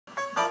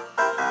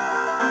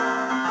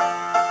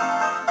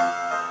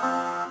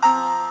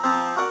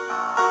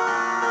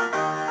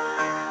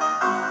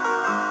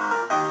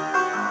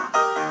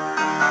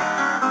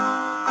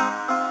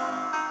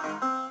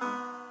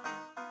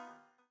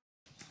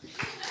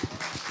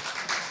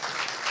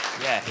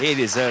Yeah, he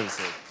deserves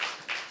it.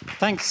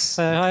 Thanks.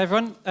 Hi,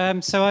 everyone.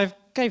 So I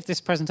gave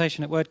this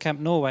presentation at WordCamp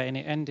Norway, and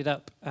it ended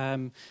up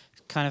kind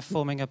of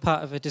forming a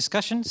part of a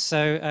discussion.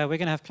 So we're going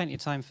to have plenty of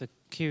time for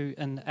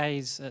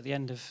Q&As at the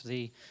end of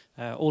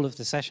all of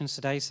the sessions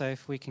today. So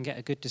if we can get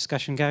a good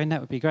discussion going, that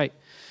would be great.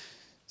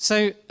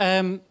 So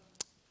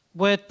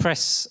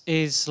WordPress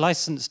is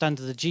licensed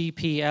under the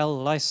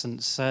GPL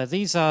license.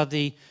 These are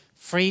the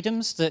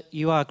freedoms that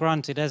you are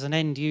granted as an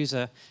end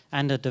user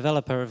and a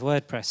developer of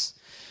WordPress.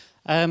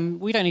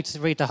 We don't need to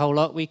read the whole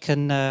lot. We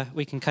can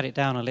cut it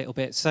down a little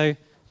bit. So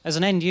as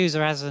an end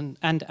user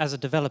and as a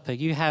developer,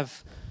 you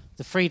have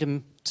the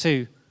freedom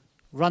to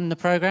run the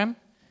program.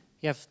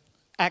 You have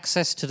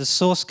access to the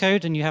source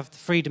code, and you have the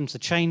freedom to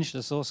change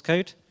the source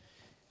code.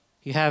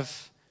 You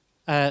have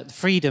the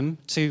freedom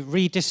to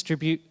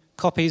redistribute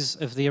copies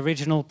of the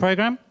original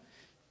program,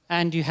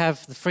 and you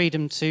have the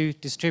freedom to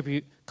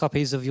distribute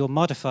copies of your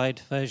modified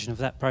version of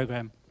that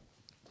program.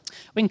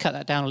 We can cut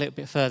that down a little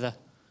bit further.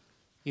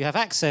 You have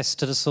access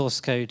to the source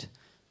code,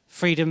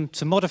 freedom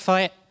to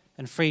modify it,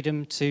 and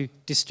freedom to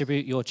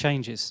distribute your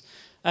changes.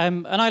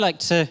 And I like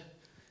to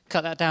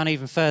cut that down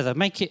even further,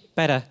 make it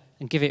better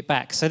and give it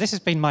back. So this has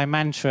been my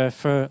mantra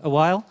for a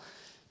while,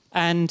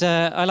 and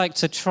I like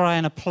to try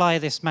and apply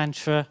this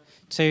mantra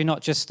to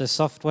not just the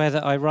software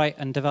that I write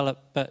and develop,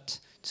 but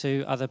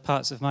to other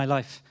parts of my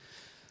life.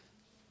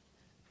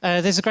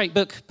 There's a great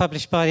book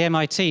published by the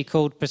MIT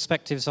called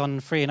Perspectives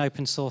on Free and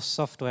Open Source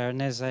Software, and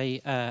there's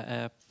a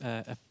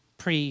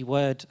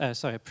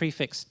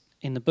prefix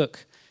in the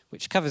book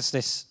which covers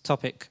this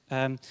topic.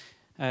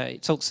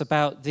 It talks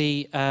about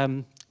the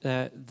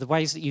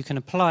ways that you can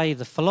apply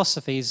the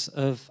philosophies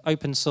of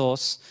open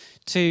source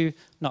to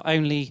not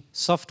only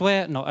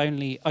software, not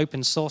only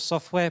open source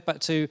software,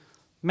 but to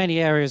many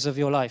areas of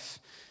your life.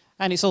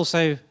 And it's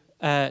also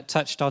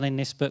touched on in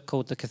this book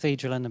called The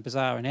Cathedral and the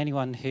Bazaar, and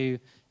anyone who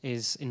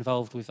is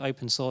involved with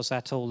open source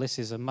at all, this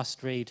is a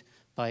must-read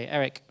by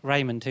Eric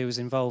Raymond, who was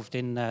involved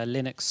in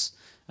Linux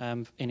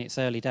in its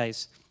early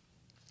days.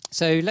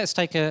 So let's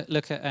take a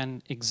look at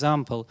an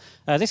example.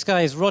 This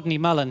guy is Rodney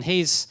Mullen.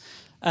 He's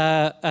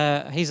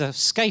a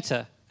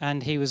skater,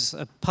 and he was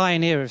a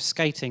pioneer of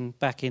skating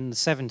back in the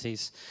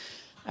 70s.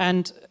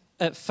 And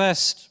at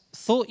first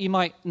thought you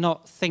might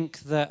not think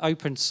that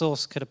open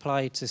source could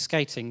apply to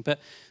skating, but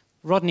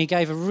Rodney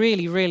gave a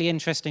really, really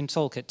interesting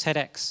talk at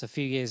TEDx a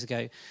few years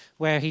ago,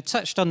 where he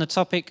touched on the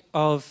topic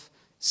of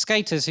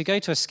skaters who go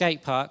to a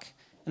skate park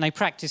and they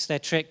practice their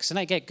tricks and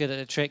they get good at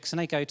the tricks and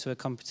they go to a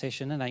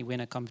competition and they win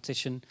a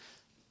competition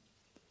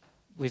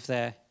with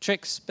their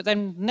tricks. But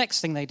then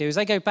next thing they do is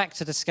they go back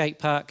to the skate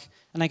park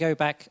and they go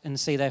back and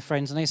see their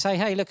friends and they say,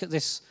 hey, look at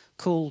this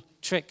cool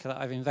trick that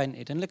I've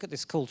invented, and look at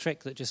this cool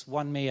trick that just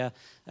won me a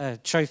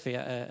trophy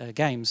at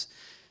games,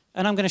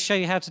 and I'm going to show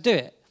you how to do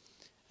it.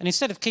 And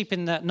instead of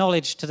keeping that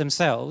knowledge to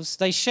themselves,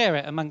 they share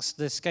it amongst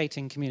the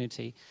skating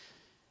community.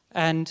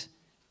 And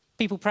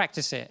people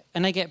practice it,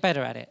 and they get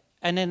better at it.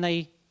 And then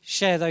they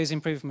share those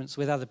improvements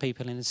with other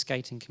people in the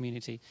skating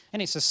community.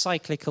 And it's a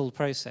cyclical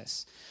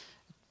process.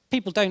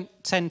 People don't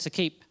tend to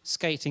keep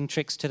skating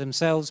tricks to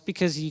themselves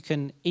because you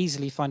can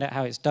easily find out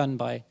how it's done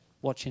by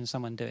watching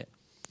someone do it.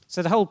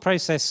 So the whole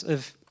process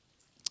of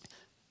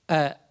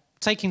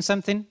taking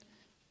something,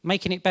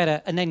 making it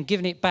better, and then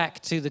giving it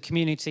back to the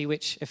community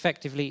which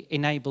effectively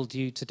enabled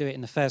you to do it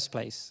in the first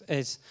place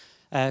is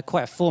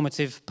quite a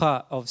formative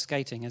part of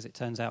skating, as it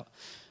turns out.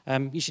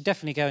 You should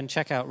definitely go and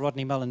check out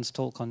Rodney Mullen's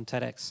talk on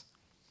TEDx.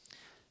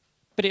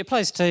 But it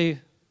applies to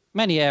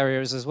many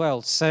areas as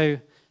well. So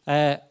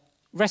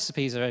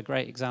recipes are a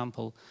great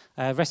example.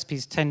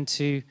 Recipes tend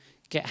to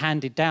get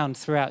handed down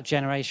throughout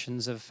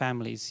generations of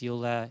families.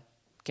 You'll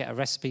get a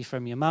recipe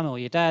from your mum or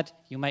your dad,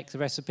 you'll make the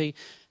recipe,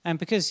 and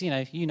because you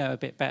know a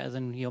bit better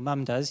than your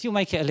mum does, you'll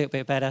make it a little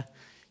bit better,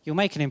 you'll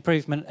make an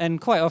improvement,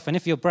 and quite often,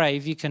 if you're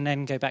brave, you can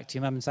then go back to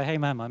your mum and say, hey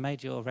mum, I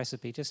made your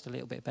recipe just a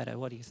little bit better,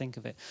 what do you think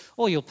of it?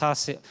 Or you'll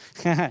pass it,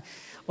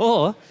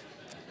 or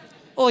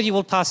you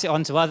will pass it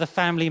on to other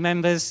family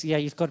members. Yeah,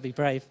 you've got to be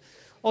brave.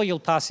 Or you'll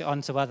pass it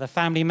on to other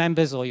family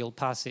members, or you'll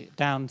pass it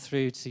down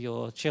through to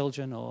your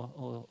children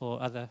or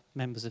other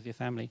members of your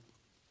family.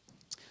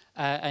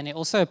 And it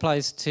also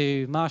applies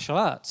to martial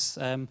arts.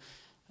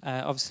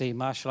 Obviously,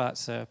 martial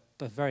arts are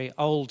a very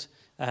old,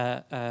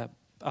 an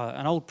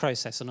old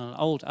process and an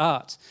old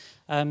art.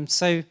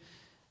 So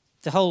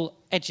the whole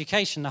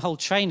education, the whole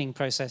training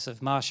process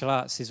of martial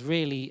arts is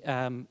really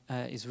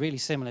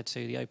similar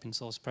to the open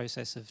source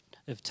process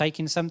of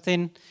taking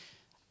something,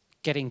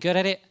 getting good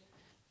at it,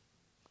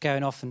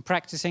 going off and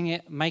practicing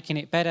it, making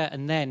it better,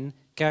 and then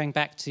going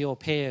back to your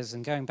peers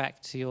and going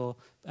back to your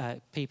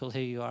people who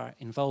you are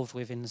involved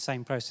with in the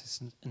same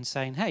process and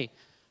saying, hey,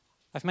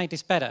 I've made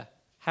this better.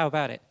 How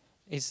about it?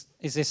 Is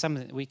this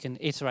something that we can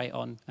iterate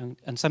on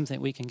and something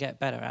that we can get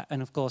better at?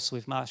 And of course,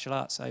 with martial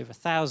arts, over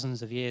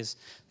thousands of years,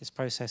 this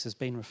process has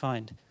been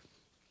refined.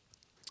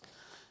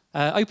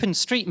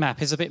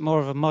 OpenStreetMap is a bit more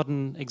of a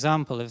modern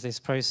example of this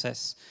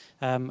process.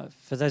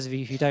 For those of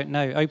you who don't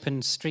know,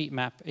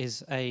 OpenStreetMap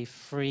is a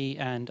free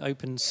and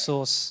open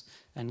source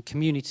and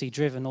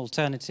community-driven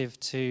alternative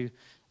to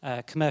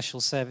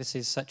commercial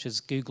services such as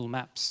Google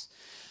Maps.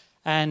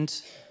 And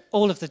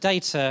all of the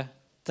data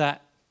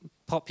that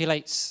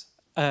populates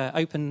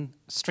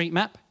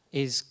OpenStreetMap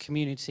is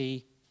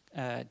community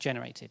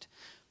generated.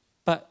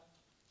 But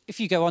if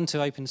you go onto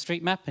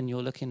OpenStreetMap and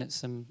you're looking at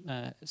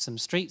some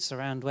streets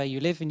around where you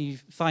live and you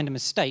find a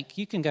mistake,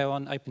 you can go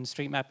on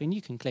OpenStreetMap and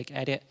you can click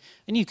edit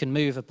and you can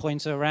move a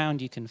pointer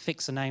around, you can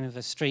fix the name of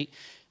a street,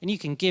 and you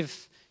can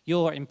give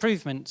your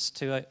improvements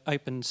to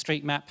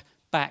OpenStreetMap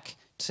back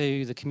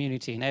to the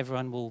community, and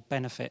everyone will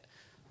benefit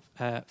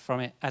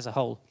from it as a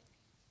whole.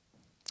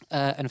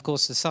 And of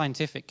course, the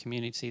scientific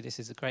community, this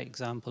is a great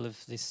example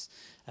of this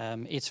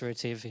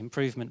iterative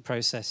improvement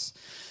process.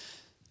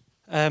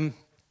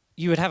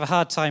 You would have a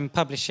hard time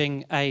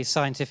publishing a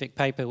scientific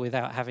paper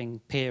without having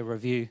peer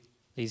review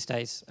these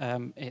days.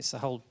 It's a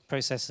whole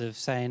process of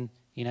saying,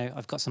 you know,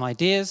 I've got some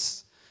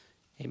ideas.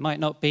 It might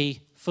not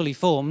be fully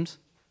formed,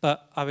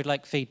 but I would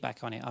like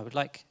feedback on it. I would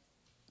like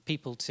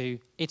people to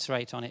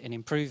iterate on it and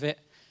improve it.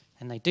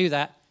 And they do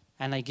that,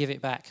 and they give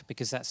it back,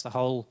 because that's the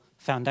whole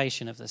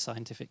foundation of the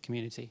scientific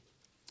community.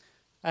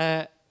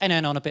 And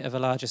then on a bit of a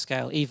larger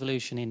scale,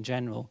 evolution in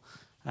general.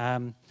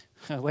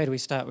 Where do we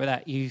start with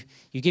that? You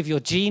give your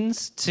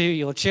genes to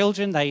your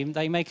children,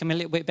 they make them a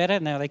little bit better.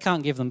 Now, they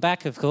can't give them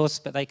back, of course,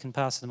 but they can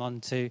pass them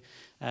on to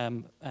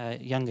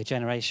younger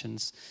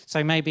generations.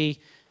 So maybe,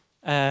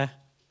 who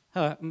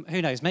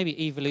knows,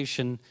 maybe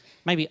evolution,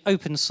 maybe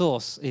open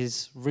source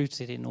is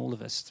rooted in all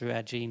of us through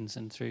our genes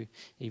and through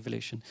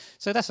evolution.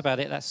 So that's about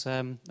it, that's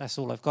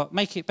all I've got.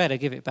 Make it better,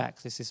 give it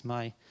back. This is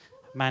my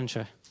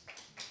mantra.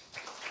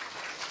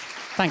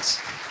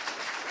 Thanks.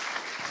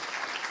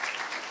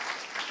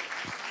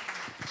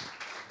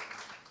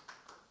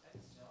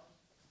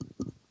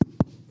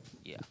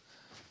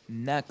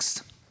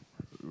 Next,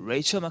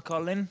 Rachel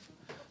McCollin,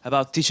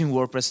 about teaching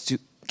WordPress to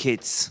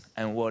kids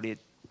and what it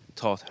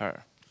taught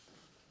her.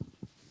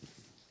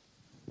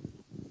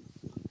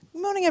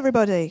 Good morning,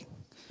 everybody.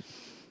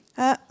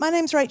 My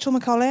name's Rachel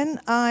McCollin.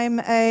 I'm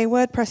a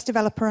WordPress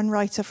developer and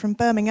writer from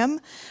Birmingham,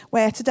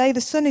 where today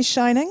the sun is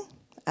shining.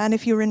 And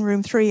if you were in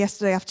room 3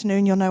 yesterday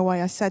afternoon, you'll know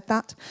why I said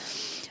that.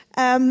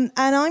 And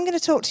I'm going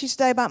to talk to you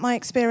today about my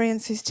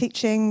experiences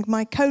teaching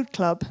my code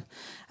club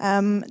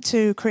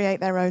to create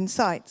their own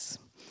sites.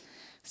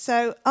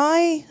 So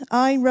I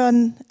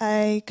run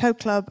a code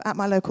club at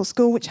my local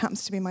school, which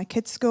happens to be my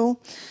kids'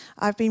 school.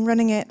 I've been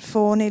running it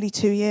for nearly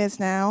 2 years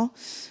now.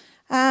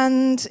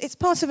 And it's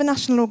part of a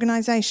national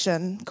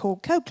organisation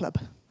called Code Club,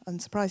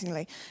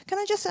 unsurprisingly. Can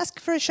I just ask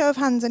for a show of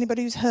hands,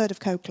 anybody who's heard of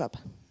Code Club?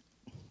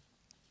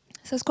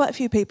 So there's quite a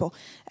few people.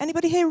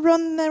 Anybody here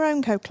run their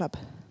own Code Club?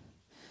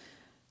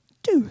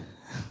 Do.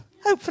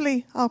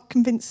 Hopefully I'll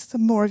convince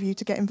some more of you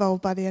to get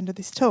involved by the end of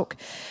this talk.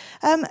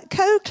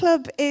 Code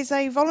Club is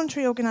a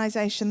voluntary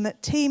organisation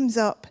that teams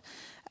up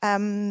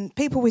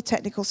people with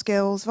technical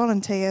skills,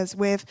 volunteers,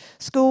 with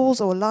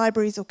schools or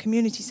libraries or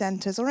community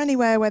centres or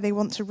anywhere where they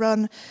want to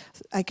run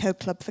a code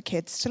club for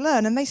kids to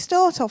learn. And they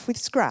start off with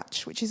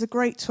Scratch, which is a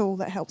great tool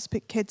that helps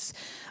kids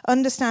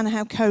understand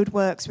how code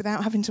works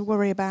without having to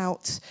worry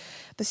about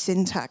the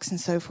syntax and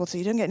so forth, so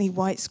you don't get any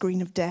white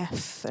screen of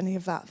death, any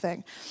of that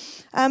thing.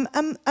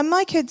 And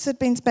my kids had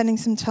been spending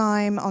some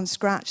time on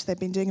Scratch. They've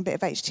been doing a bit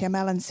of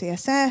HTML and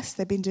CSS.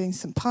 They've been doing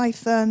some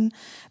Python.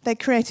 They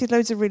created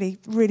loads of really,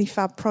 really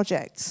fab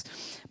projects.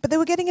 But they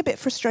were getting a bit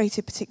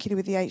frustrated, particularly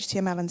with the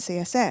HTML and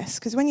CSS,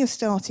 because when you're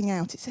starting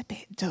out, it's a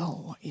bit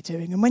dull what you're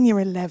doing. And when you're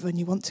 11,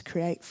 you want to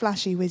create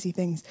flashy, whizzy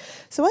things.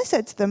 So I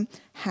said to them,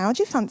 how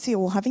do you fancy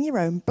all having your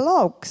own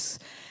blogs?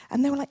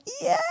 And they were like,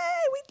 yeah,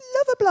 we'd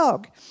love a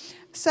blog.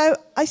 So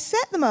I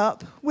set them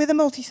up with a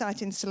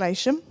multi-site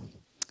installation.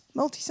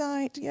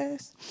 Multi-site,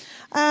 yes.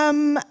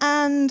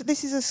 And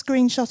this is a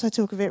screenshot I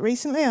took of it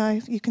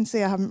recently. You can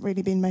see I haven't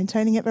really been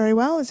maintaining it very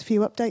well. There's a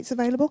few updates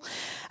available.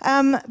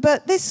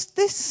 But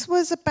this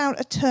was about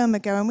a term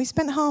ago, and we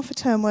spent half a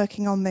term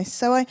working on this.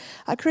 So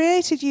I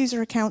created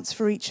user accounts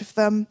for each of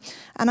them,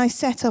 and I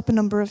set up a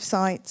number of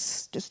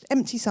sites, just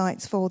empty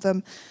sites for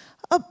them,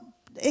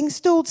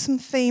 installed some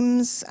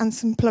themes and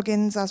some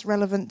plugins as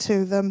relevant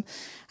to them,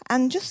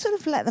 and just sort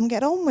of let them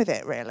get on with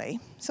it, really.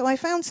 So I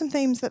found some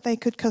themes that they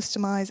could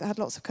customize. I had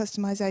lots of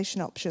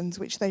customization options,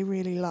 which they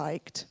really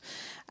liked.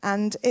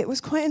 And it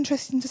was quite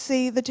interesting to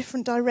see the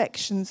different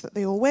directions that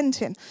they all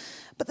went in.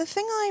 But the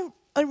thing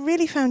I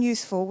really found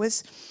useful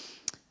was,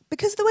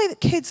 because the way that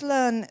kids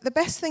learn, the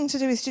best thing to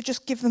do is to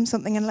just give them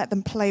something and let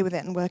them play with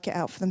it and work it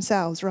out for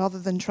themselves, rather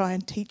than try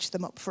and teach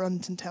them up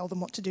front and tell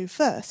them what to do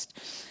first.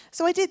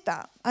 So I did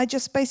that. I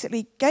just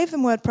basically gave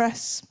them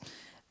WordPress,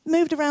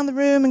 moved around the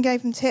room and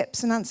gave them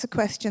tips and answered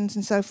questions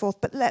and so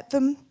forth, but let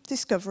them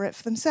discover it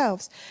for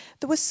themselves.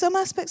 There were some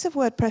aspects of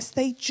WordPress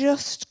they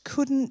just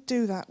couldn't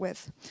do that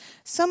with.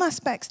 Some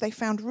aspects they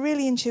found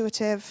really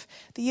intuitive.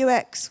 The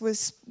UX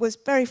was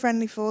very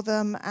friendly for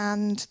them,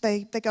 and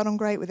they got on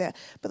great with it.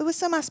 But there were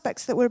some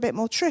aspects that were a bit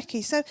more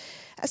tricky. So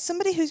as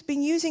somebody who's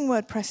been using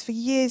WordPress for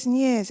years and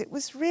years, it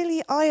was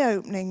really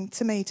eye-opening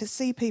to me to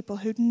see people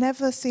who'd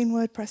never seen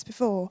WordPress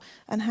before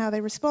and how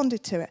they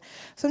responded to it.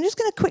 So I'm just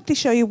going to quickly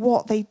show you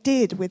what they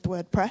did with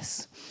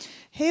WordPress.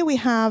 Here we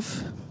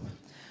have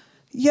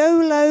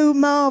YOLO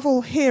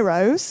Marvel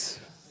Heroes.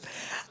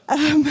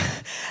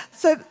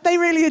 So they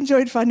really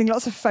enjoyed finding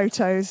lots of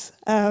photos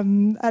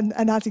and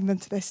adding them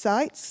to their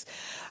sites.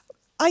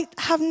 I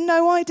have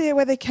no idea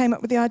where they came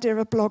up with the idea of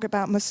a blog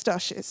about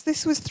moustaches.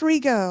 This was 3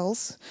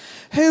 girls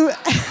who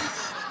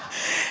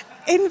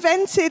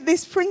invented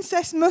this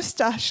princess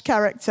moustache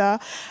character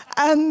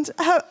and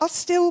are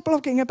still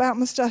blogging about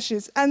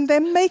moustaches. And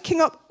they're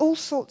making up all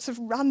sorts of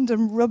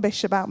random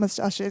rubbish about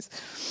moustaches.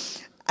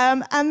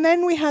 And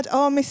then we had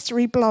our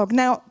mystery blog.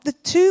 Now, the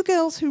 2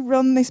 girls who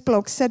run this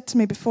blog said to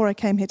me before I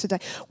came here today,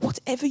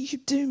 whatever you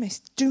do, miss,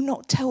 do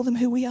not tell them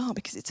who we are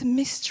because it's a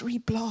mystery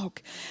blog.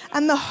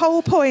 And the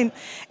whole point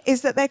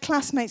is that their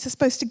classmates are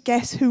supposed to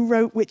guess who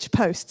wrote which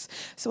posts.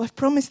 So I've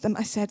promised them,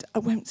 I said, I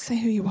won't say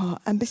who you are.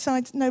 And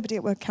besides, nobody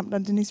at WordCamp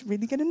London is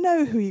really going to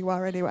know who you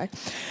are anyway.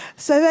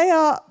 So they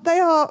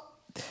are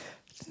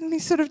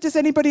sort of, does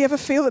anybody ever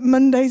feel that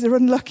Mondays are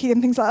unlucky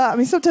and things like that? I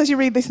mean, sometimes you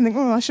read this and think,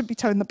 oh, I should be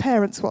telling the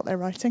parents what they're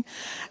writing.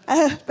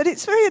 But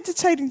it's very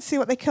entertaining to see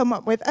what they come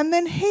up with. And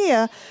then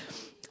here,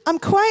 I'm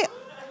quite...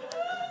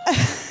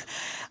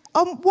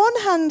 on one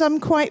hand, I'm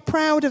quite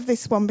proud of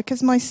this one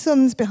because my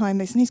son's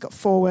behind this and he's got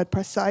 4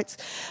 WordPress sites.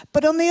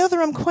 But on the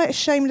other, I'm quite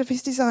ashamed of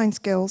his design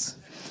skills.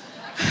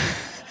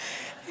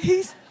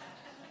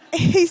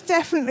 He's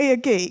definitely a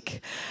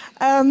geek.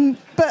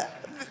 But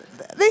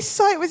this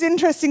site was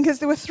interesting because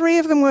there were 3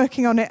 of them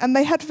working on it and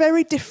they had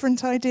very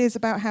different ideas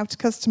about how to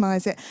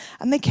customise it.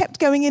 And they kept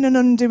going in and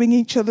undoing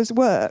each other's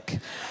work.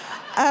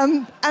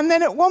 And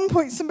then at one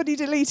point, somebody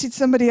deleted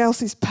somebody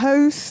else's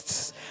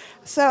posts.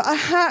 So I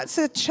had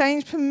to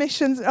change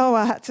permissions. Oh,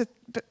 I had to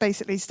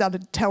basically start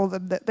and tell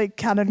them that they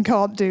can and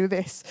can't do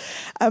this.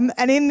 And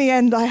in the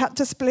end, I had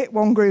to split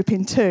one group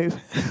in 2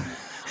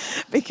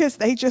 because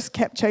they just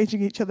kept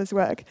changing each other's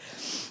work.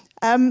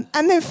 And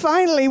then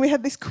finally, we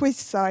had this quiz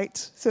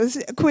site. So it's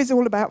a quiz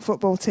all about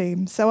football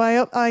teams. So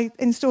I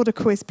installed a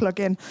quiz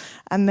plugin,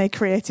 and they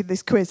created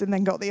this quiz and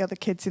then got the other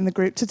kids in the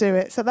group to do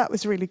it. So that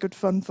was really good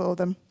fun for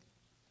them.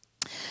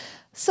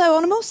 So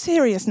on a more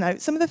serious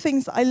note, some of the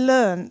things that I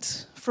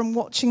learned from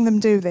watching them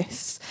do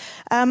this.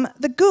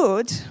 The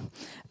good,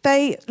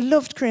 they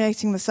loved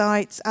creating the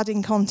sites,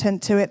 adding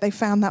content to it. They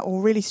found that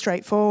all really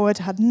straightforward,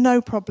 had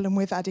no problem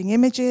with adding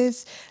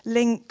images,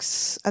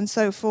 links, and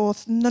so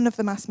forth. None of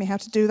them asked me how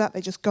to do that.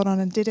 They just got on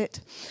and did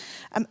it.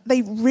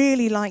 They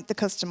really liked the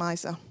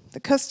customizer. The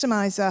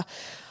customizer,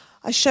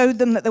 I showed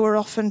them that there were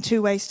often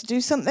 2 ways to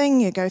do something.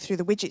 You go through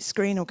the widget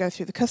screen or go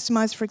through the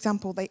customizer, for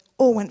example. They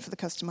all went for the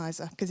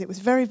customizer because it was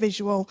very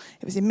visual,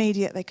 it was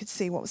immediate, they could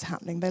see what was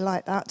happening. They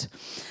liked that.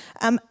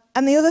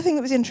 And the other thing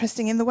that was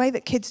interesting, in the way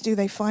that kids do,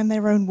 they find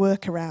their own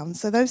workarounds.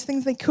 So those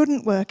things they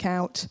couldn't work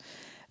out,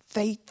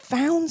 they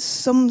found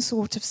some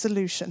sort of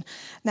solution.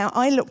 Now,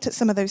 I looked at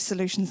some of those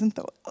solutions and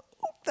thought, oh,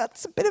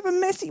 that's a bit of a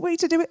messy way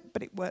to do it,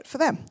 but it worked for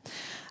them.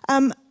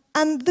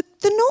 And the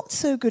not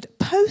so good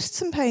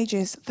posts and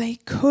pages, they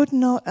could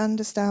not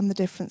understand the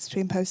difference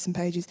between posts and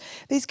pages.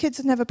 These kids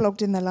had never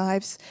blogged in their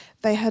lives.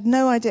 They had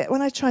no idea.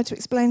 When I tried to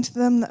explain to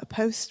them that a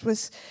post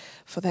was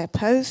for their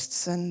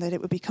posts and that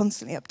it would be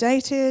constantly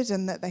updated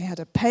and that they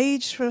had a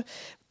page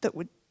that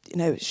would,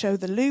 show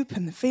the loop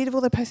and the feed of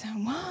all their posts.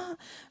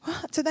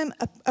 What? To them,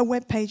 a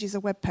web page is a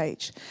web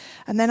page.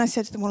 And then I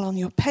said to them, well, on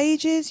your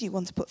pages, you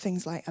want to put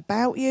things like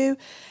about you.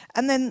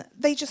 And then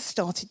they just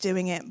started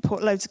doing it and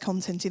put loads of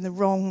content in the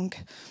wrong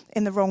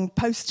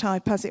post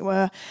type, as it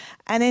were,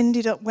 and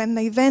ended up, when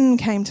they then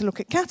came to look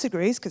at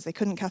categories, because they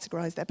couldn't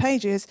categorize their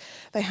pages,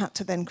 they had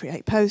to then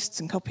create posts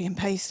and copy and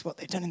paste what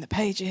they'd done in the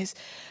pages.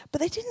 But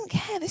they didn't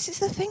care. This is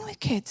the thing with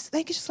kids.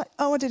 They just like,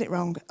 oh, I did it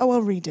wrong. Oh,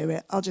 I'll redo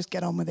it. I'll just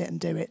get on with it and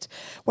do it.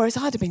 Whereas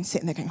I'd have been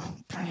sitting there going, oh,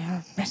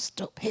 I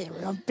messed up here.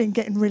 I've been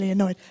getting really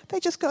annoyed. They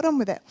just got on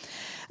with it.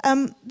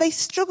 They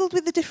struggled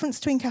with the difference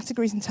between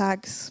categories and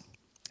tags.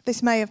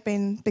 This may have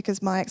been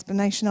because my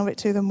explanation of it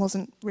to them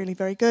wasn't really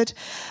very good.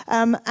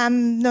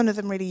 And none of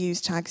them really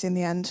used tags in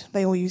the end.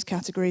 They all used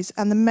categories.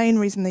 And the main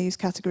reason they used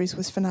categories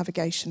was for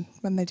navigation.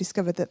 When they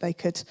discovered that they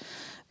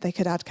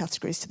could add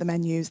categories to the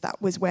menus,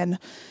 that was when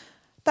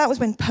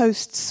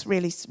posts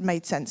really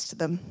made sense to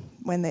them,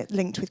 when they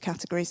linked with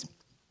categories.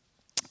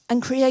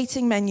 And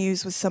creating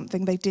menus was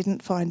something they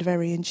didn't find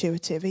very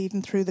intuitive.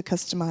 Even through the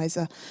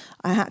customizer,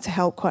 I had to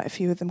help quite a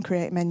few of them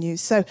create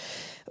menus. So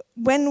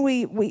when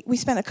we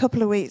spent a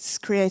couple of weeks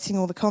creating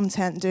all the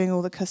content, doing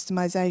all the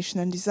customization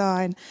and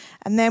design,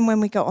 and then when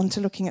we got on to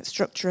looking at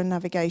structure and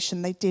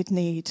navigation, they did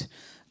need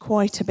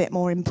quite a bit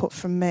more input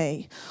from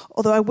me.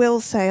 Although I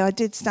will say I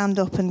did stand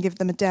up and give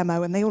them a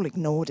demo and they all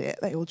ignored it.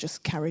 They all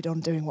just carried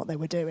on doing what they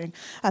were doing.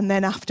 And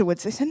then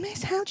afterwards they said,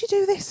 "Miss, how do you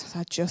do this?"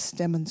 I just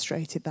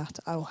demonstrated that.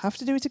 I'll have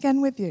to do it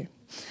again with you.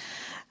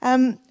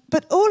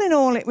 But all in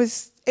all, it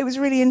was a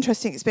really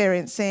interesting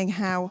experience seeing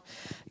how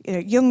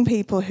young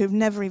people who've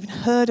never even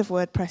heard of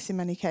WordPress in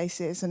many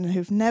cases and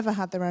who've never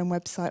had their own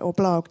website or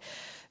blog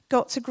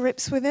got to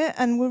grips with it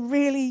and were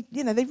really,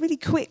 they really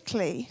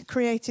quickly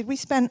created.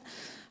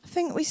 I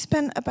think we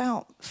spent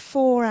about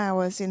 4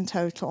 hours in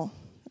total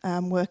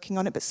working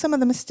on it, but some of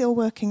them are still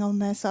working on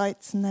their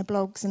sites and their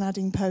blogs and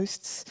adding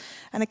posts.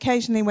 And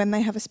occasionally when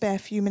they have a spare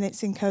few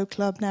minutes in Code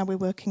Club, now we're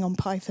working on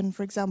Python,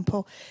 for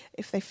example,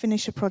 if they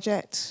finish a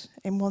project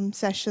in one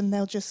session,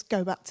 they'll just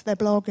go back to their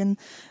blog and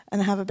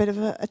have a bit of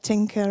a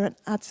tinker and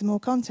add some more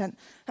content.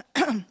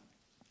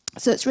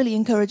 So it's really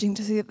encouraging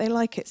to see that they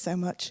like it so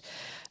much.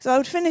 So I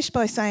would finish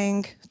by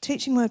saying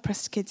teaching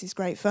WordPress to kids is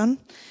great fun.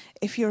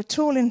 If you're at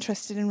all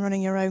interested in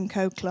running your own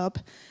Code Club,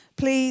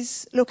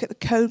 please look at the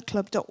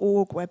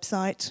codeclub.org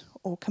website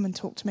or come and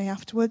talk to me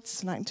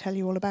afterwards and I can tell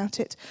you all about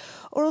it.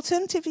 Or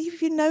alternatively,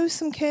 if you know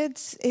some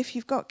kids, if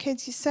you've got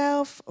kids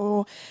yourself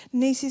or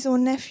nieces or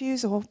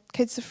nephews or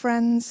kids of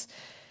friends,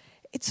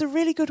 it's a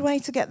really good way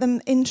to get them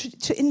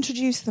to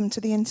introduce them to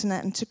the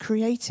internet and to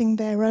creating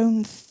their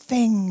own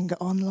thing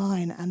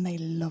online, and they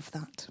love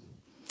that.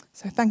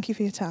 So thank you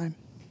for your time.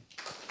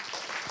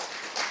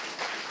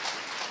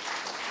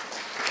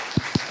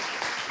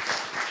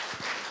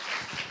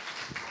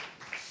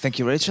 Thank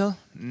you, Rachel.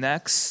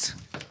 Next,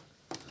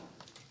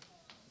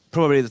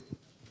 probably the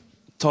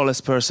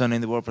tallest person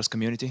in the WordPress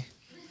community.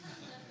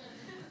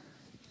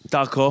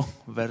 Taco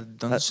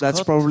Verdonschot.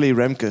 That's probably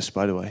Remkes,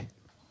 by the way.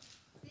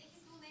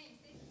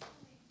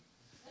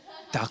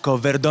 Taco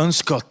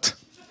Verdonschot.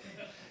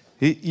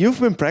 You've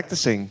been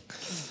practicing.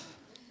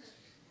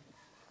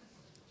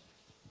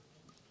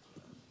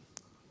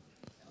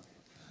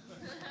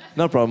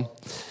 No problem.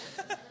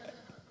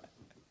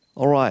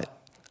 All right.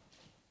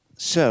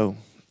 So,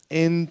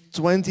 in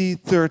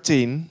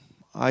 2013,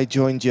 I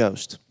joined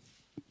Yoast.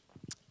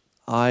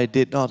 I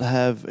did not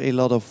have a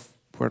lot of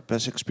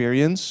WordPress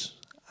experience,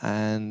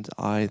 and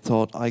I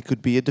thought I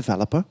could be a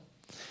developer.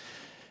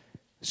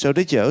 So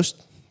did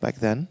Yoast back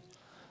then.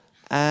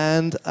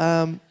 And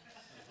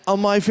on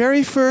my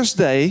very first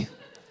day,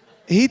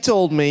 he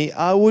told me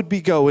I would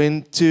be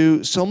going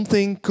to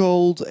something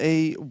called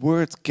a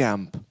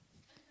WordCamp,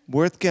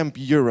 WordCamp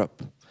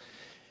Europe.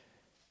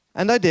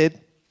 And I did.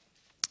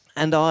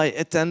 And I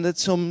attended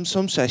some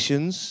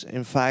sessions.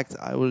 In fact,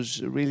 I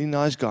was a really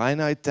nice guy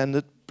and I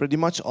attended pretty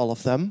much all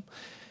of them.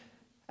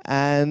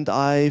 And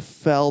I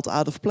felt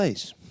out of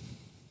place.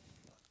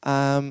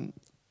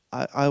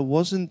 I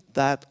wasn't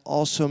that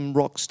awesome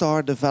rock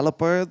star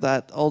developer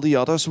that all the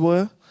others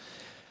were.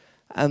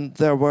 And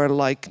there were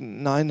like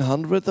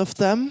 900 of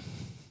them.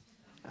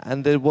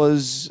 And it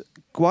was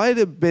quite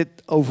a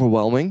bit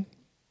overwhelming.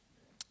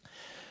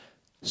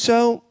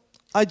 So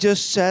I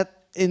just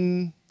sat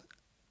in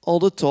all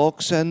the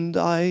talks and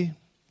I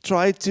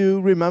tried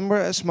to remember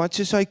as much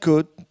as I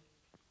could,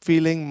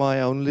 feeling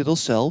my own little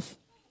self.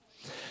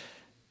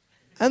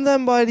 And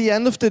then by the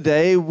end of the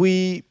day,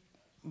 we,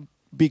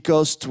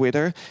 because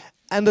Twitter,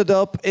 ended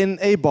up in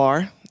a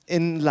bar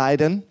in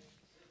Leiden.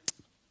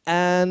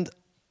 And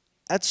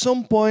at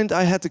some point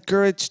I had the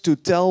courage to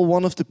tell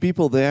one of the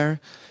people there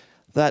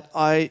that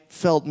I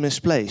felt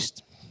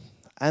misplaced.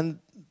 And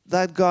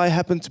that guy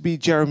happened to be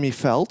Jeremy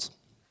Feld.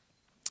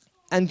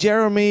 And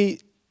Jeremy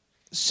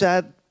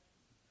said,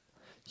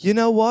 you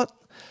know what?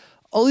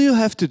 All you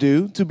have to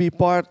do to be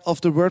part of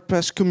the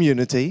WordPress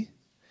community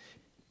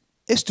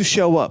is to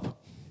show up.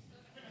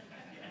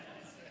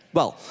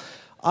 Well,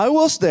 I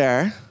was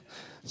there,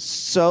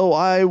 so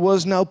I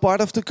was now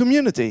part of the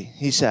community,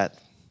 he said.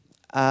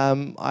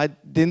 I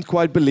didn't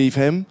quite believe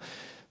him.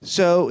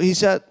 So he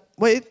said,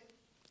 wait,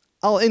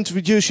 I'll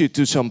introduce you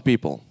to some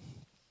people.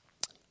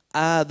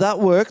 That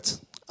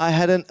worked. I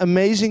had an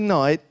amazing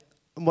night.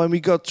 When we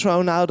got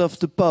thrown out of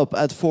the pub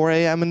at 4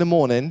 a.m. in the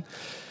morning,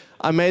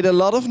 I made a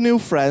lot of new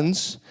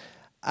friends.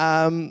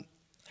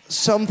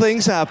 Some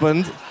things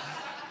happened.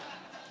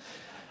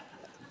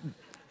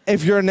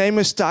 If your name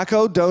is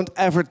Taco, don't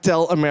ever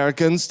tell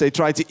Americans. They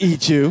try to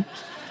eat you.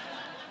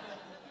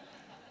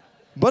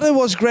 But it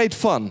was great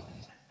fun.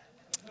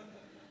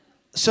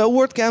 So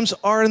WordCamps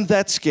aren't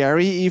that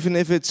scary, even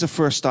if it's the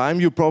first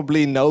time. You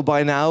probably know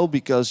by now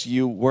because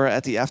you were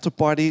at the after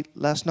party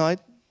last night,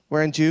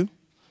 weren't you?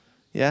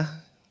 Yeah,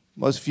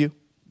 most of you?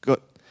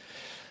 Good.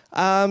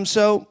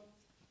 So,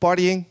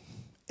 partying,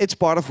 it's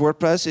part of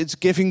WordPress. It's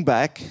giving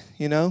back,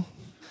 you know.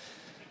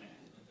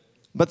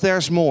 But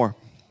there's more.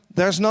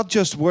 There's not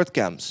just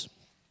WordCamps.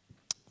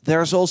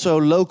 There's also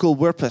local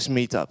WordPress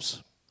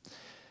meetups.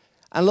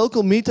 And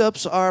local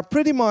meetups are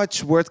pretty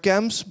much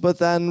WordCamps, but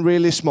then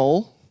really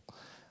small.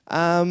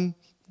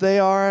 They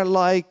are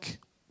like,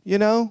 you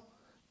know,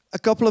 a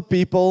couple of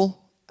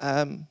people.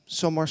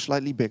 Some are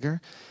slightly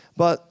bigger.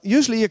 But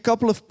usually a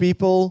couple of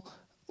people,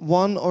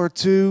 1 or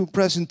 2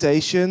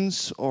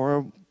 presentations,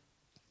 or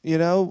you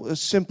know, a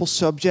simple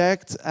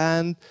subject,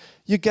 and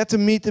you get to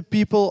meet the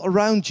people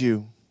around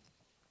you.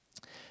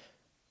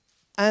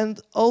 And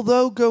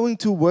although going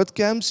to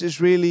WordCamps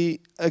is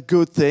really a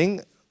good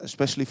thing,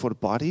 especially for the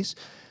parties,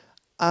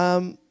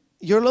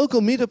 your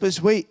local meetup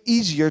is way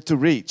easier to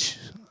reach.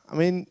 I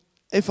mean,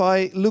 if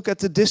I look at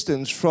the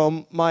distance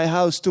from my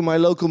house to my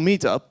local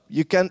meetup,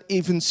 you can't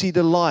even see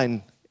the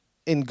line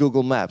in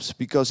Google Maps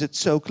because it's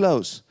so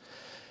close.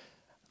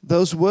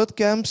 Those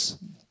WordCamps,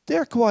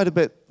 they're quite a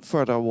bit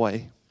further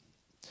away.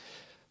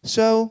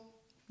 So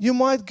you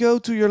might go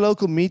to your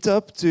local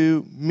meetup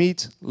to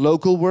meet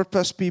local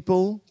WordPress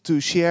people, to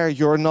share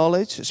your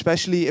knowledge,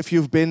 especially if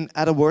you've been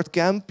at a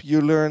WordCamp. You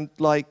learned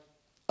like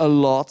a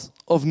lot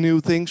of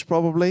new things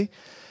probably.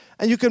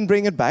 And you can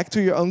bring it back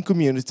to your own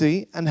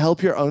community and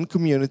help your own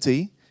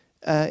community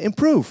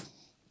improve.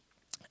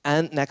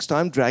 And next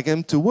time, drag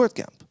them to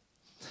WordCamp.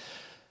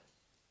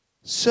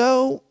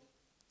 So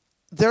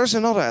there's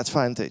another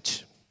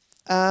advantage.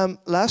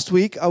 Last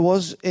week, I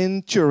was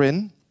in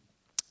Turin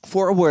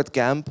for a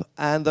WordCamp,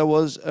 and there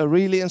was a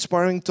really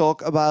inspiring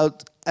talk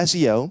about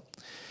SEO.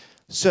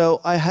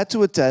 So I had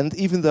to attend,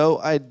 even though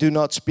I do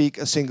not speak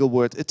a single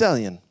word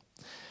Italian.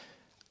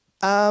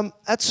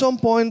 At some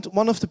point,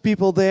 one of the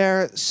people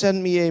there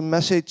sent me a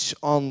message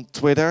on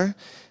Twitter,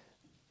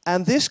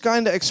 and this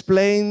kind of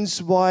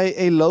explains why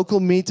a local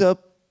meetup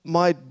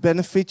might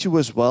benefit you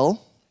as well.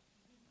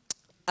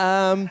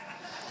 I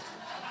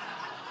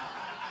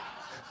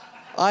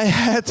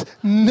had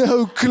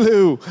no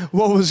clue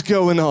what was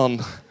going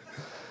on.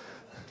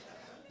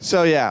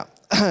 So yeah,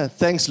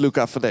 thanks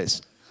Luca for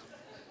this.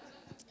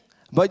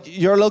 But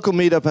your local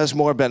meetup has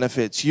more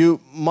benefits. You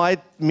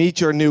might meet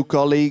your new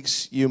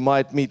colleagues, you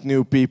might meet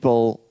new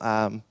people.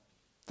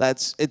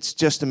 It's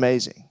just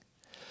amazing.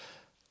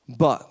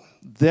 But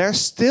there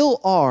still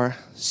are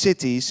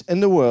cities in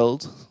the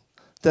world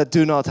that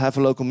do not have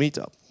a local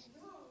meetup.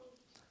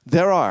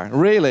 There are,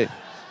 really.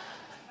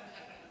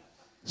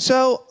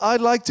 So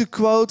I'd like to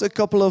quote a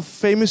couple of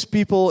famous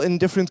people in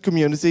different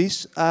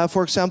communities.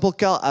 For example,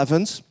 Cal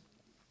Evans,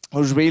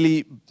 who's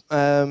really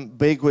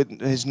big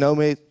with his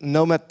Nomad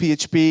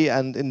PHP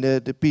and in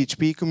the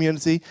PHP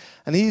community.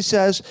 And he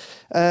says,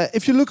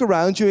 if you look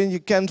around you and you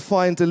can't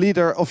find the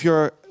leader of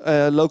your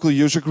local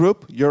user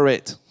group, you're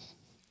it.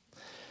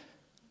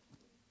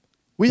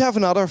 We have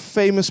another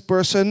famous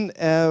person.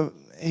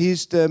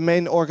 He's the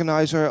main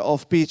organizer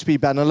of PHP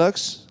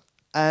Benelux.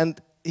 And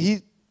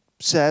he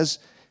says,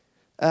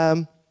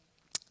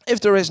 if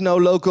there is no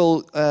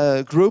local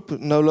group,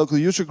 no local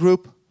user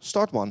group,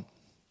 start one.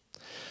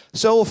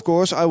 So, of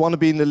course, I want to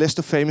be in the list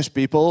of famous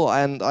people,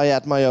 and I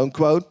add my own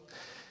quote.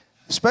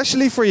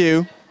 Especially for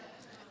you,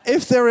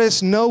 if there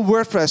is no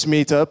WordPress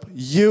meetup,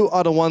 you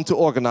are the one to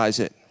organize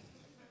it.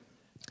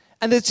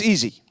 And it's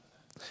easy.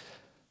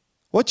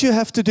 What you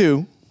have to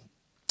do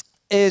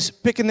is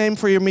pick a name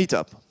for your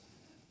meetup.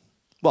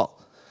 Well,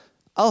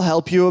 I'll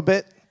help you a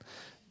bit.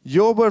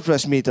 Your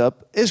WordPress meetup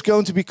is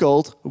going to be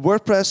called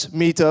WordPress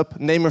Meetup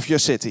Name of Your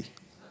City.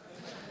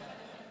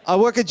 I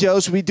work at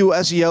Joe's, we do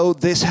SEO,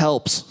 this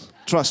helps.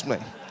 Trust me.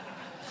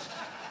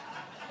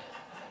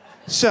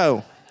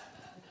 So,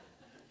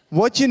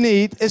 what you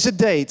need is a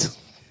date.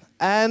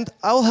 And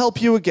I'll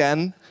help you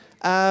again,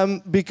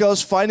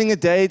 because finding a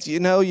date, you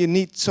know, you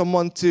need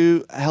someone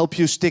to help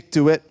you stick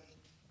to it.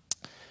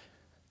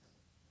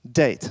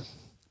 Date.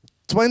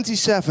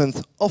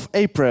 27th of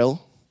April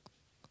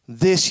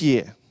this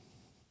year.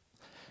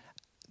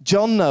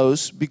 John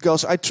knows,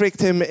 because I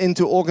tricked him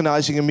into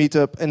organizing a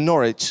meetup in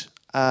Norwich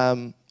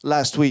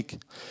last week.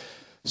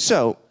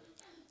 So,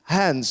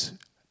 Hans,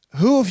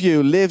 who of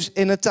you lives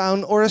in a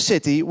town or a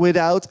city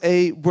without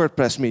a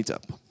WordPress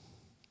meetup?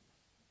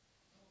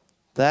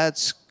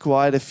 That's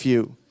quite a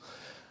few.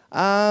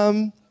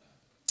 The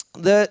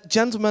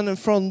gentleman in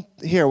front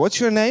here,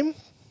 what's your name?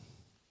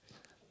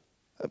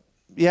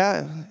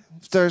 Yeah,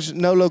 if there's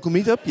no local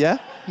meetup, yeah?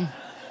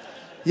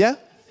 Yeah?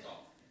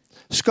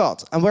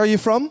 Scott. And where are you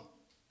from?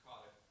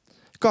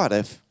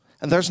 Cardiff.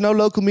 And there's no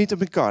local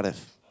meetup in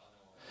Cardiff?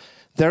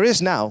 There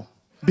is now,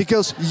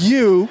 because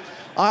you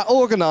are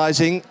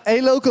organizing a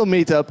local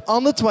meetup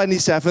on the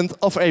 27th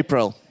of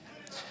April.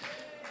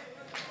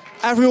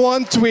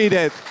 Everyone tweet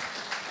it.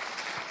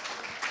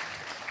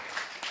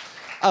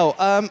 Oh,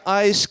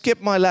 I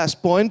skipped my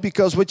last point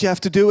because what you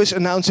have to do is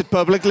announce it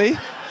publicly.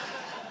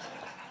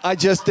 I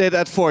just did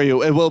that for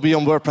you. It will be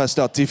on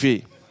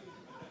WordPress.tv.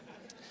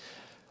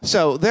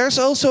 So there's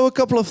also a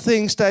couple of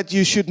things that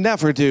you should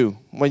never do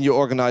when you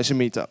organize a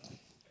meetup.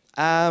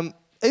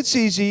 It's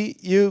easy.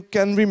 You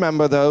can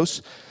remember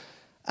those.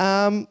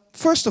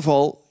 First of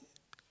all,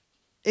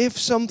 if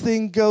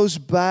something goes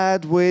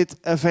bad with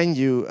a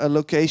venue, a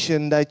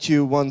location that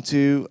you want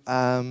to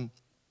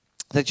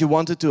that you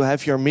wanted to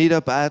have your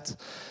meetup at,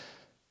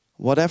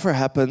 whatever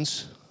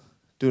happens,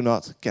 do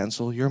not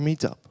cancel your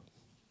meetup.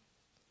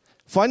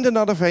 Find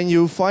another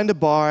venue, find a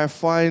bar,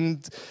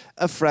 find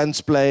a friend's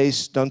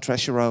place, don't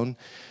trash your own.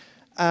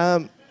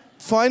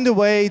 Find a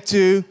way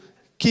to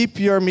keep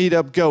your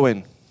meetup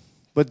going,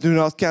 but do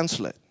not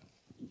cancel it.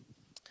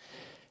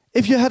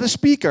 If you had a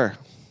speaker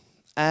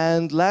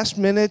and last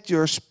minute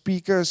your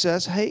speaker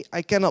says, hey,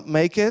 I cannot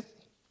make it,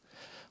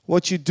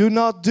 what you do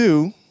not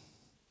do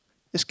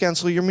is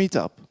cancel your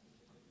meetup.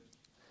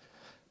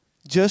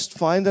 Just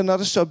find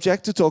another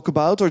subject to talk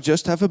about or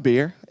just have a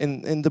beer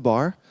in the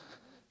bar.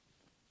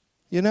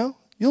 You know,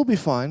 you'll be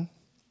fine.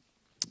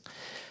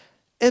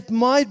 It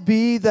might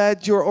be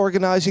that you're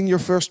organizing your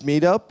first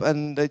meetup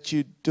and that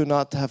you do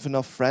not have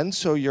enough friends,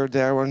 so you're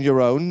there on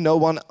your own. No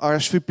one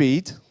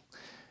RSVP'd.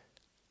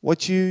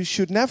 What you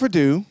should never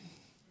do...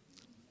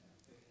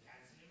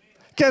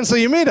 Cancel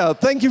your meetup.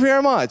 Thank you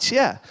very much.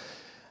 Yeah.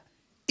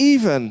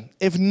 Even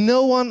if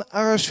no one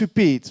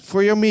RSVP'd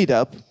for your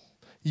meetup,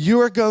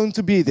 you're going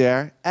to be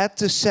there at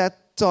the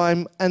set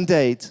time and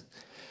date.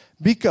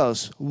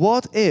 Because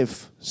what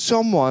if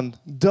someone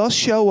does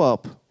show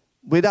up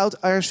without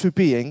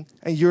RSVPing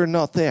and you're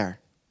not there?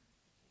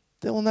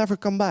 They will never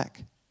come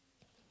back.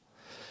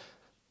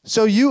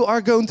 So you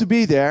are going to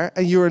be there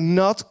and you're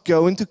not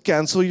going to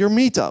cancel your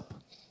meetup.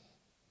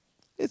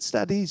 It's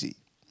that easy.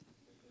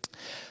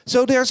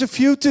 So there's a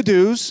few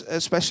to-dos,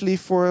 especially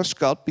for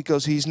Scott,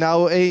 because he's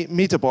now a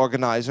meetup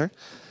organizer.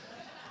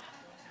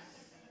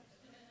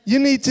 You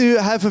need to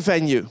have a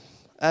venue.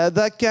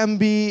 That can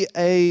be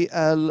a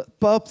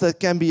pub, that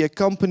can be a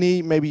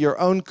company, maybe your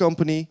own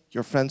company,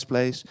 your friend's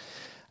place.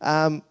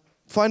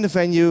 Find a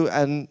venue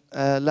and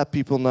let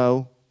people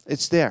know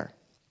it's there.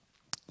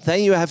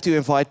 Then you have to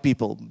invite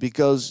people,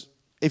 because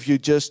if you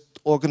just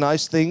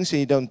organize things and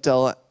you don't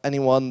tell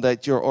anyone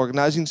that you're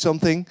organizing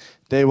something,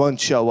 they won't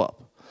show up.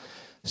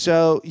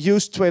 So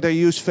use Twitter,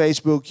 use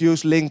Facebook,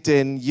 use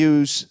LinkedIn,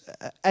 use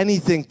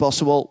anything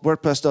possible,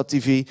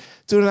 WordPress.tv,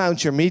 to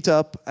announce your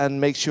meetup and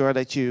make sure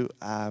that you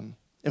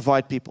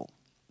invite people.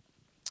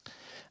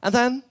 And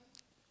then,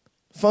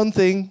 fun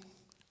thing,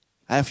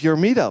 have your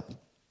meetup.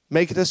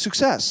 Make it a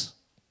success.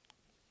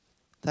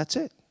 That's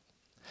it.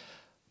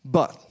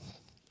 But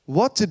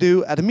what to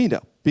do at a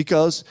meetup?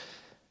 Because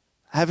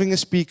having a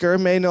speaker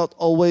may not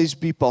always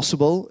be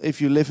possible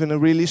if you live in a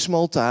really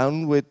small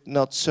town with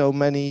not so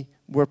many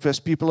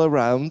WordPress people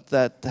around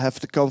that have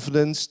the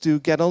confidence to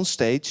get on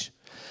stage.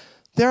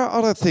 There are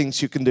other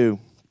things you can do.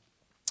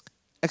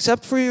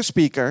 Except for your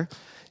speaker,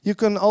 you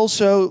can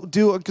also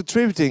do a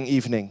contributing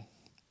evening,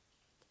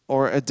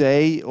 or a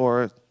day,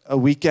 or a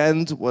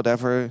weekend,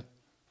 whatever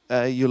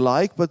you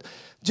like, but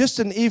just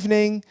an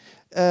evening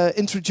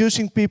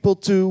introducing people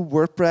to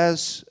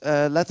WordPress,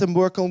 let them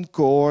work on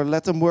core,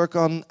 let them work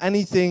on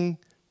anything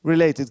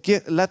related,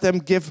 let them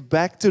give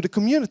back to the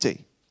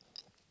community.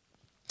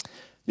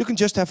 You can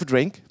just have a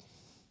drink,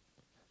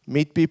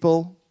 meet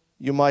people,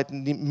 you might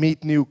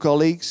meet new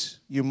colleagues,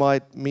 you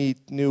might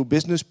meet new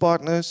business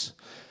partners,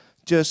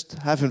 just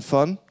having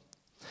fun.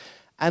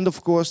 And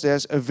of course,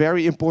 there's a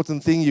very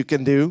important thing you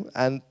can do,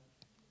 and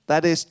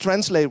that is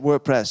translate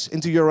WordPress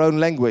into your own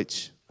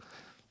language.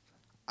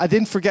 I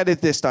didn't forget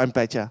it this time,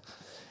 Petja.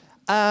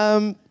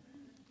 And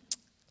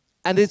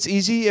it's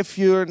easy if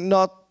you're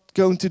not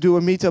going to do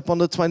a meetup on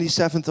the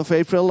 27th of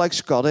April like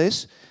Scott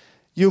is.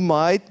 You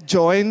might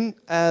join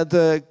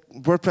the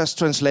WordPress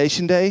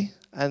Translation Day,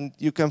 and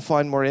you can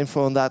find more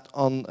info on that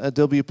on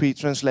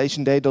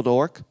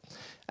wptranslationday.org,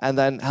 and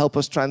then help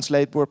us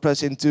translate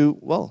WordPress into,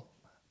 well,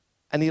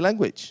 any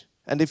language.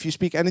 And if you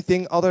speak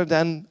anything other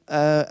than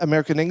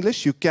American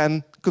English, you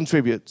can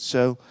contribute.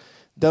 So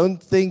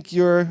don't think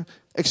you're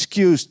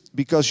excused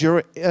because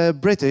you're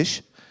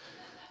British.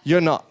 You're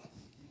not.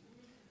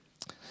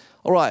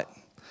 All right.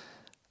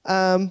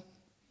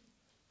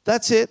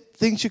 That's it.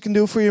 Things you can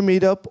do for your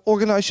meetup.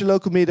 Organize your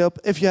local meetup.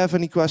 If you have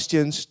any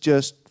questions,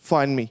 just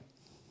find me.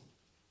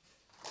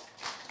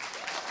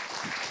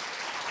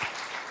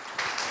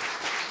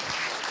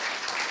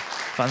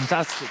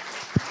 Fantastic.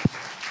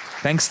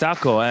 Thanks,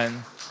 Taco.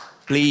 And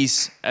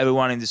please,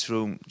 everyone in this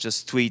room,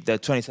 just tweet the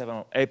 27th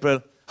of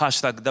April,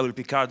 hashtag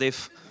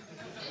WP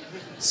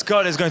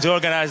Scott is going to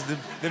organize the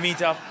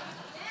meetup.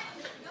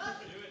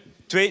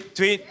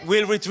 Tweet,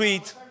 we'll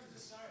retweet.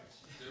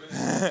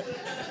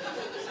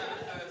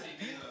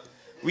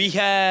 We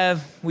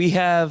have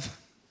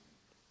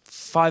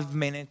 5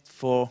 minutes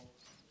for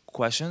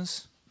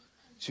questions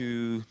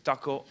to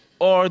Taco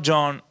or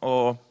John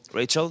or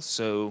Rachel.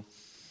 So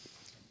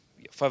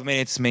 5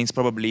 minutes means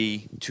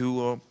probably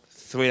 2 or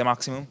 3 the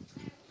maximum.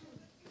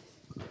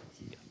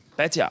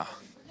 Petja.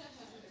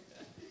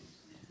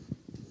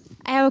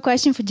 I have a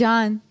question for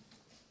John.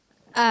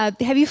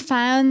 Have you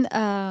found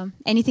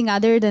anything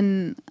other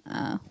than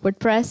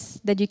WordPress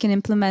that you can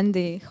implement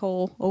the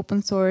whole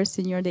open source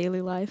in your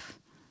daily life?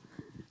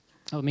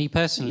 Oh, me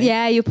personally?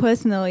 Yeah, you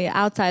personally,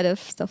 outside of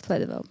software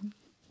development.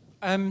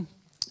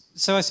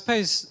 So I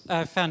suppose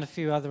I've found a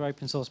few other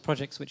open source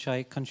projects which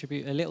I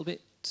contribute a little bit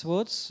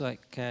towards,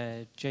 like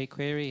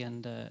jQuery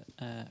and a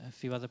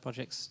few other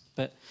projects.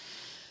 But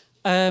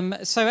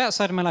so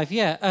outside of my life,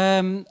 yeah,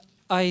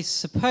 I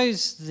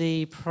suppose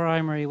the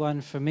primary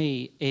one for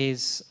me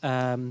is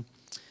this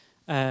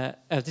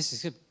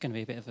is going to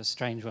be a bit of a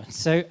strange one.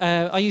 So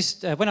I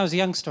used when I was a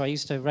youngster, I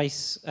used to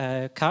race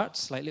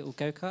karts, like little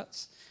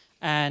go-karts,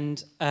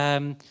 and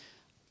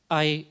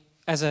I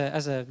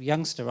as a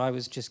youngster, I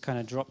was just kind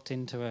of dropped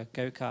into a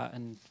go-kart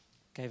and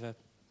gave a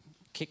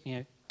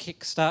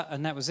kick start,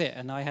 and that was it.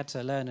 And I had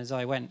to learn as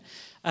I went.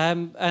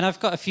 And I've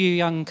got a few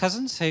young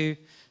cousins who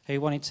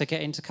wanted to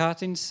get into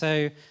karting,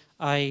 so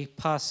I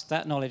passed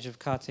that knowledge of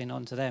karting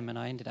on to them, and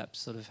I ended up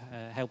sort of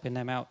helping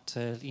them out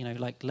to,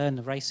 like learn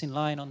the racing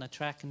line on the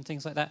track and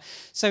things like that.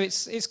 So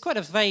it's quite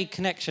a vague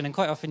connection, and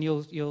quite often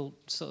you'll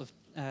sort of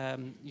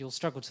you'll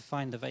struggle to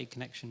find the vague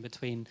connection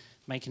between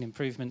making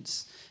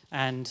improvements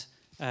and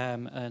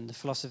the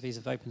philosophies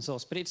of open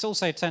source. But it's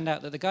also turned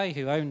out that the guy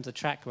who owned the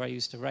track where I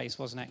used to race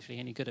wasn't actually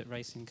any good at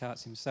racing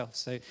karts himself.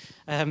 So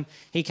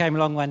he came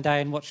along one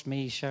day and watched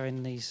me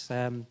showing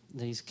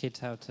these kids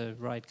how to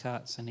ride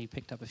karts, and he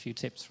picked up a few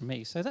tips from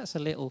me. So that's a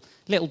little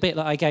bit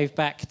that I gave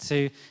back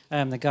to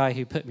the guy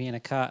who put me in a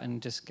kart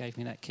and just gave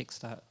me that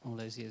kickstart all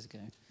those years ago.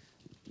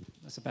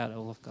 That's about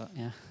all I've got,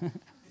 yeah.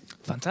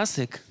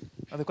 Fantastic.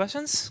 Other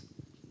questions?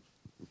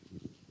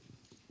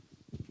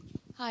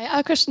 Hi,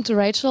 a question to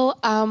Rachel.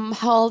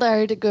 How old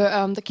are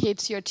the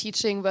kids you're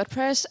teaching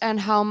WordPress, and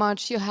how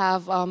much you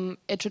have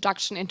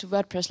introduction into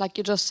WordPress? Like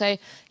you just say,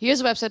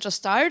 here's a website, just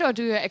start, or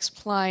do you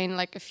explain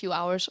like a few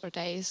hours or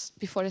days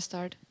before they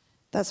start?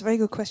 That's a very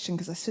good question,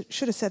 because I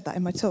should have said that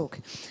in my talk.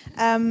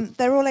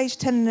 They're all aged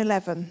 10 and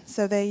 11,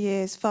 so they're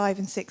years 5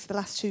 and 6, the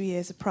last 2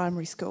 years of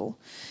primary school.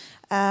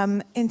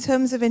 In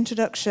terms of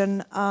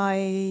introduction,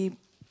 a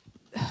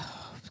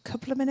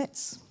couple of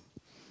minutes.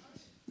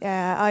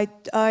 Yeah,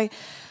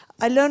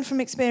 I learned from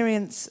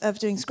experience of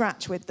doing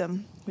Scratch with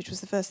them, which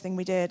was the first thing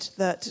we did,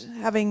 that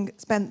having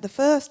spent the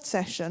first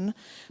session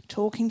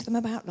talking to them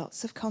about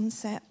lots of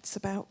concepts,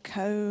 about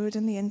code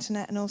and the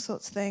internet and all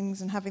sorts of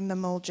things, and having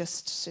them all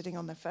just sitting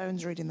on their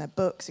phones, reading their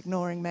books,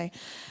 ignoring me,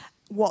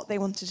 what they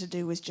wanted to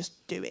do was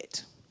just do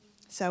it.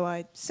 So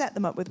I set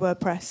them up with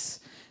WordPress,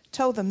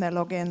 told them their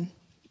login,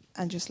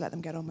 and just let them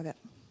get on with it.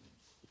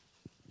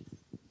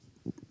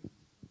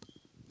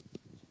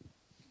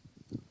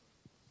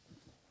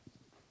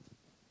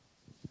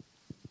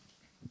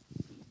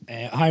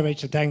 Hi,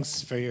 Rachel.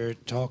 Thanks for your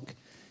talk.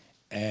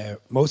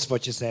 Most of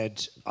what you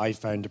said I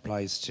found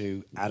applies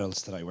to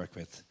adults that I work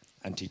with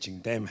and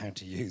teaching them how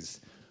to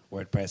use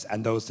WordPress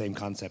and those same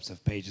concepts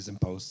of pages and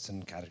posts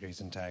and categories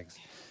and tags.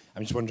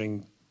 I'm just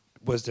wondering,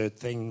 was there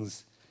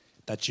things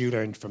that you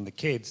learned from the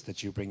kids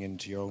that you bring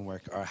into your own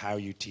work, or how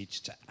you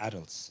teach to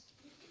adults?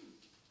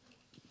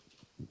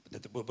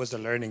 Was there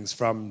learnings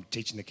from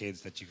teaching the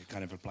kids that you could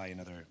kind of apply in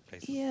other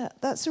places? Yeah,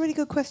 that's a really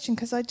good question,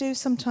 because I do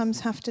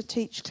sometimes have to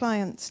teach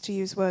clients to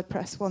use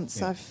WordPress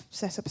once I've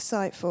set up a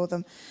site for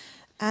them.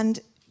 And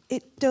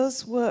it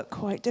does work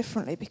quite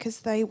differently,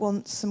 because they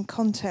want some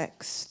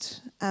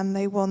context and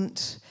they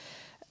want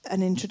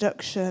an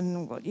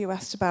introduction. What you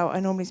asked about, I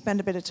normally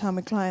spend a bit of time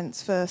with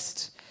clients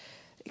first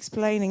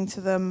explaining to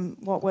them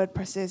what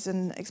WordPress is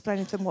and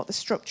explaining to them what the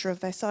structure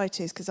of their site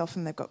is, because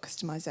often they've got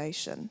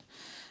customization.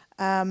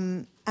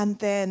 And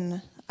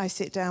then I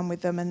sit down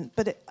with them.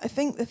 But I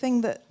think the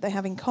thing that they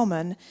have in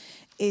common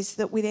is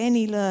that with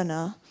any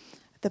learner,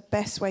 the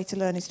best way to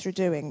learn is through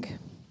doing.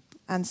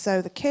 And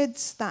so the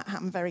kids, that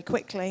happened very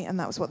quickly, and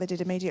that was what they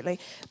did immediately.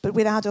 But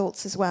with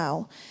adults as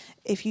well,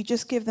 if you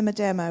just give them a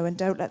demo and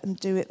don't let them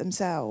do it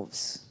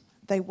themselves,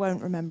 they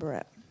won't remember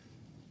it.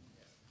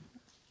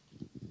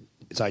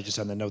 Sorry, just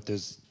on the note,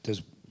 there's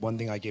one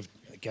thing I gave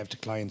to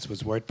clients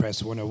was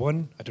WordPress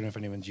 101. I don't know if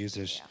anyone's used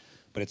it. Yeah.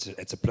 But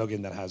it's a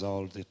plugin that has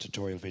all the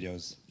tutorial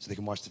videos, so they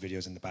can watch the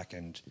videos in the back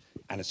end,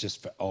 and it's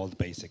just for all the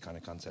basic kind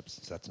of concepts.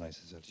 So that's nice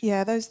as well.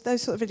 Yeah, those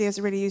sort of videos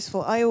are really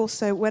useful. I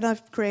also, when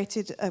I've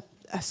created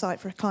a site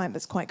for a client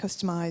that's quite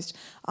customized,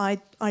 I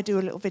do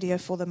a little video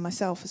for them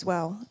myself as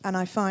well. And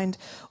I find,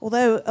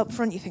 although up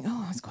front you think,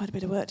 oh, it's quite a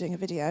bit of work doing a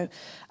video,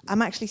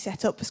 I'm actually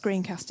set up for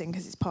screencasting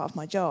because it's part of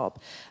my job.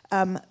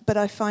 But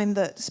I find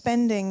that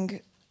spending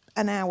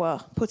an hour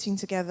putting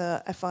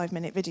together a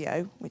 5-minute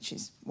video, which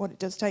is what it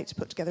does take to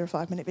put together a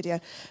 5-minute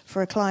video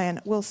for a client,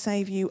 will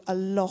save you a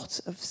lot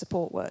of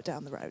support work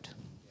down the road.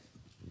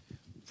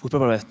 We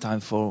probably have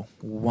time for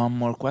one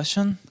more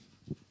question.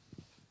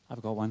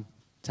 I've got one.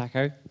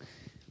 Taco,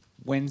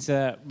 what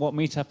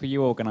meetup are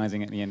you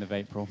organising at the end of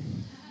April?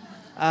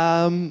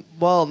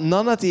 Well,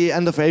 none at the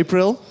end of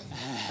April,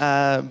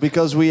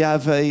 because we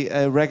have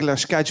a regular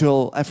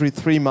schedule every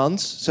 3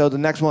 months. So the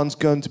next one's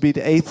going to be the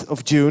 8th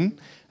of June.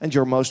 And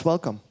you're most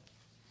welcome.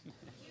 You're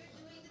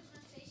doing the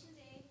translation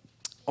day?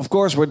 Of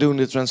course we're doing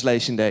the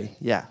translation day,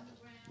 yeah.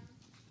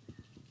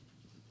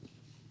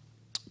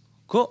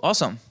 Cool,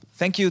 awesome.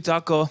 Thank you,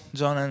 Taco,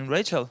 John, and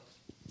Rachel.